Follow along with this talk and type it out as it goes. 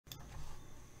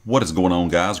What is going on,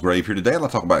 guys? Grave here. Today I'll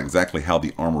talk about exactly how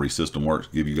the Armory system works,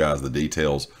 give you guys the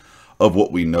details of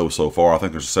what we know so far. I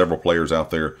think there's several players out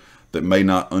there that may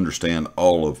not understand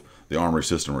all of the Armory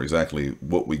system or exactly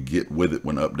what we get with it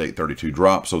when update 32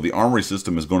 drops. So the Armory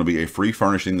system is going to be a free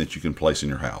furnishing that you can place in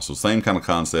your house. So same kind of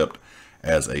concept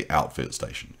as a outfit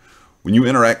station. When you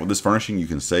interact with this furnishing, you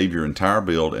can save your entire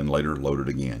build and later load it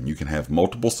again. You can have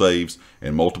multiple saves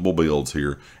and multiple builds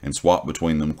here and swap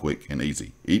between them quick and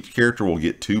easy. Each character will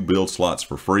get 2 build slots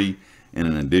for free, and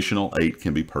an additional 8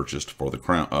 can be purchased for the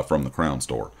from the Crown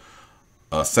store.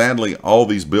 Sadly, all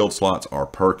these build slots are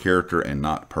per character and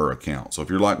not per account. So if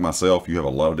you're like myself, you have a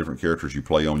lot of different characters you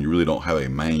play on, you really don't have a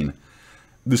main,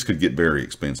 this could get very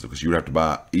expensive because you would have to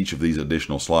buy each of these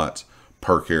additional slots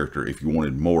per character if you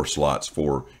wanted more slots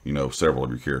for, several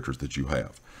of your characters that you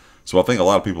have. So I think a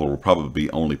lot of people will probably be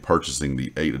only purchasing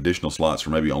the 8 additional slots for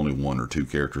maybe only 1 or 2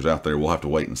 characters out there. We'll have to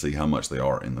wait and see how much they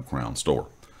are in the Crown store.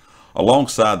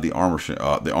 Alongside the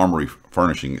Armory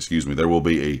furnishing, there will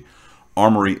be a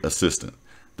Armory assistant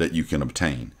that you can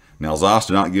obtain. Now, Zos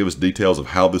did not give us details of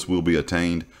how this will be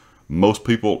attained. Most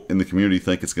people in the community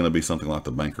think it's going to be something like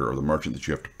the banker or the merchant that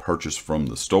you have to purchase from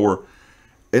the store.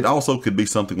 It also could be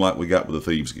something like we got with the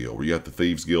Thieves Guild, where you have the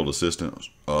Thieves Guild assistant,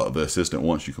 the assistant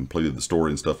once you completed the story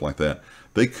and stuff like that.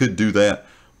 They could do that,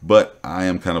 but I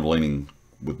am kind of leaning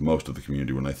with most of the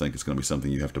community when they think it's going to be something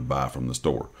you have to buy from the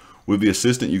store. With the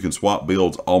assistant, you can swap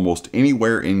builds almost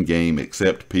anywhere in game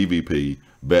except PvP,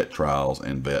 vet trials,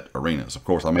 and vet arenas. Of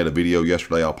course, I made a video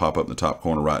yesterday, I'll pop up in the top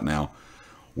corner right now,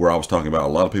 where I was talking about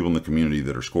a lot of people in the community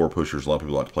that are score pushers, a lot of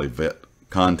people like to play vet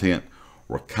content,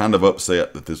 were kind of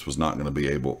upset that this was not going to be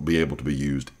able to be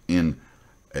used in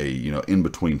a in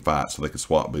between fights, so they could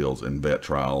swap builds and vet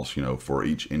trials for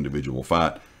each individual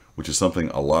fight, which is something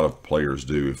a lot of players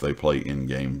do if they play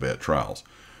in-game vet trials.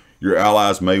 Your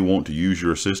allies may want to use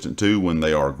your assistant too when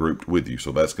they are grouped with you,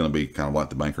 so that's going to be kind of like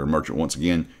the banker and merchant. Once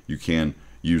again, you can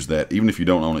use that. Even if you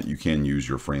don't own it, you can use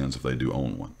your friends if they do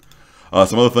own one.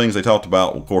 Some other things they talked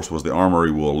about, of course, was the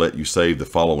Armory will let you save the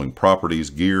following properties: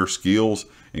 gear, skills,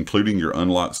 including your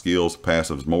unlocked skills,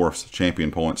 passives, morphs, champion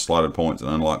points, slotted points,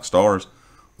 and unlocked stars,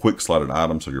 quick slotted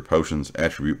items, so your potions,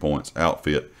 attribute points,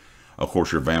 outfit, of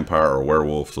course your vampire or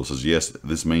werewolf. So it says, yes,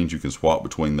 this means you can swap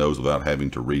between those without having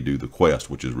to redo the quest,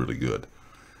 which is really good.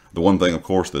 The one thing, of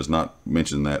course, that's not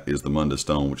mentioned in that is the Mundus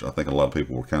Stone, which I think a lot of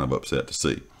people were kind of upset to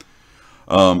see.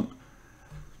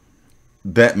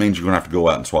 That means you're going to have to go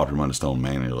out and swap your Mundus Stone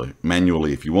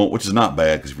manually if you want, which is not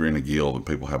bad because if you're in a guild and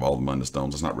people have all the Mundus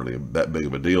Stones, it's not really that big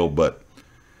of a deal. But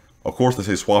of course, they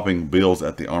say swapping builds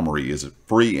at the Armory is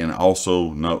free and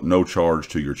also no charge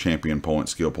to your champion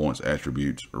points, skill points,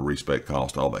 attributes, or respect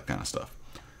cost, all that kind of stuff.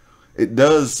 It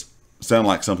does sound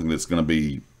like something that's going to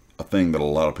be a thing that a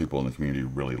lot of people in the community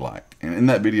really like. And in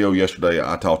that video yesterday,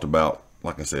 I talked about,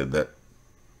 like I said, that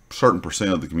certain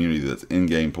percent of the community that's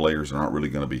in-game players aren't really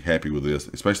going to be happy with this,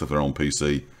 especially if they're on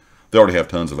PC. They already have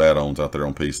tons of add-ons out there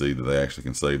on PC that they actually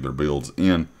can save their builds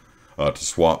in to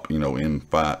swap, in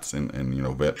fights and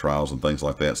vet trials and things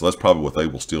like that. So that's probably what they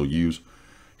will still use.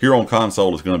 Here on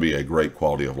console, it's going to be a great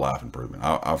quality of life improvement.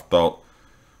 I've thought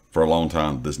for a long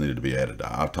time this needed to be added.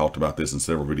 I've talked about this in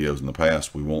several videos in the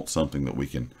past. We want something that we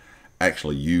can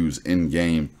actually use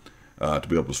in-game to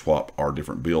be able to swap our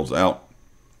different builds out.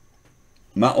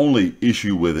 My only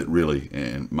issue with it, really,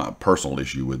 and my personal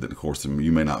issue with it, of course,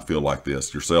 you may not feel like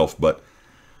this yourself, but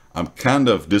I'm kind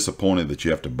of disappointed that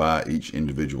you have to buy each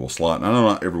individual slot. And I know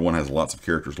not everyone has lots of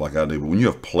characters like I do, but when you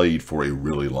have played for a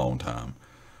really long time,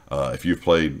 if you've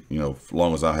played, as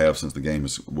long as I have since the game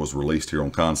was released here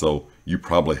on console, you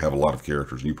probably have a lot of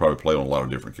characters, and you probably play on a lot of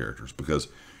different characters because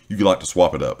you like to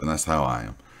swap it up, and that's how I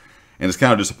am. And it's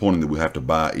kind of disappointing that we have to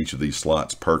buy each of these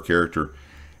slots per character.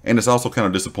 And it's also kind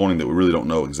of disappointing that we really don't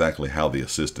know exactly how the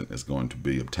assistant is going to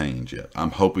be obtained yet.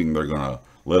 I'm hoping they're going to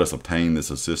let us obtain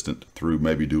this assistant through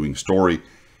maybe doing story,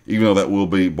 even though that will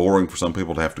be boring for some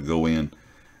people to have to go in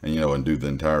and, and do the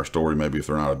entire story, maybe if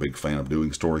they're not a big fan of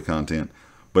doing story content.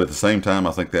 But at the same time,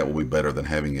 I think that will be better than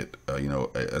having it,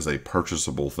 as a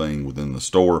purchasable thing within the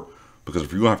store. Because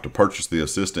if you're going to have to purchase the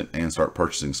assistant and start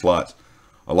purchasing slots,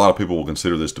 a lot of people will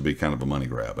consider this to be kind of a money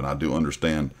grab. And I do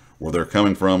understand where they're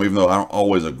coming from, even though I don't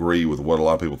always agree with what a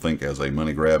lot of people think as a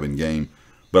money grab in game,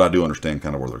 but I do understand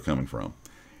kind of where they're coming from.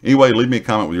 Anyway, leave me a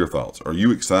comment with your thoughts. Are you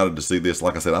excited to see this?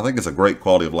 Like I said, I think it's a great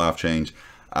quality of life change.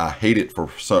 I hate it for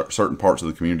certain parts of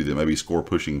the community that may be score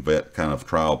pushing vet kind of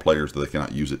trial players that they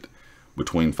cannot use it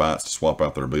between fights to swap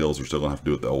out their builds. They're still gonna have to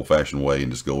do it the old fashioned way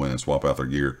and just go in and swap out their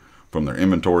gear from their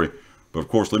inventory. But of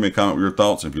course, leave me a comment with your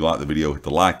thoughts. If you like the video, hit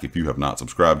the like. If you have not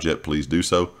subscribed yet, please do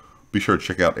so. Be sure to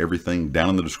check out everything down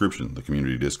in the description, the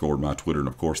community Discord, my Twitter, and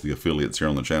of course the affiliates here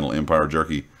on the channel, Empire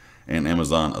Jerky and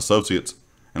Amazon Associates.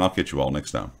 And I'll catch you all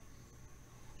next time.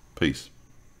 Peace.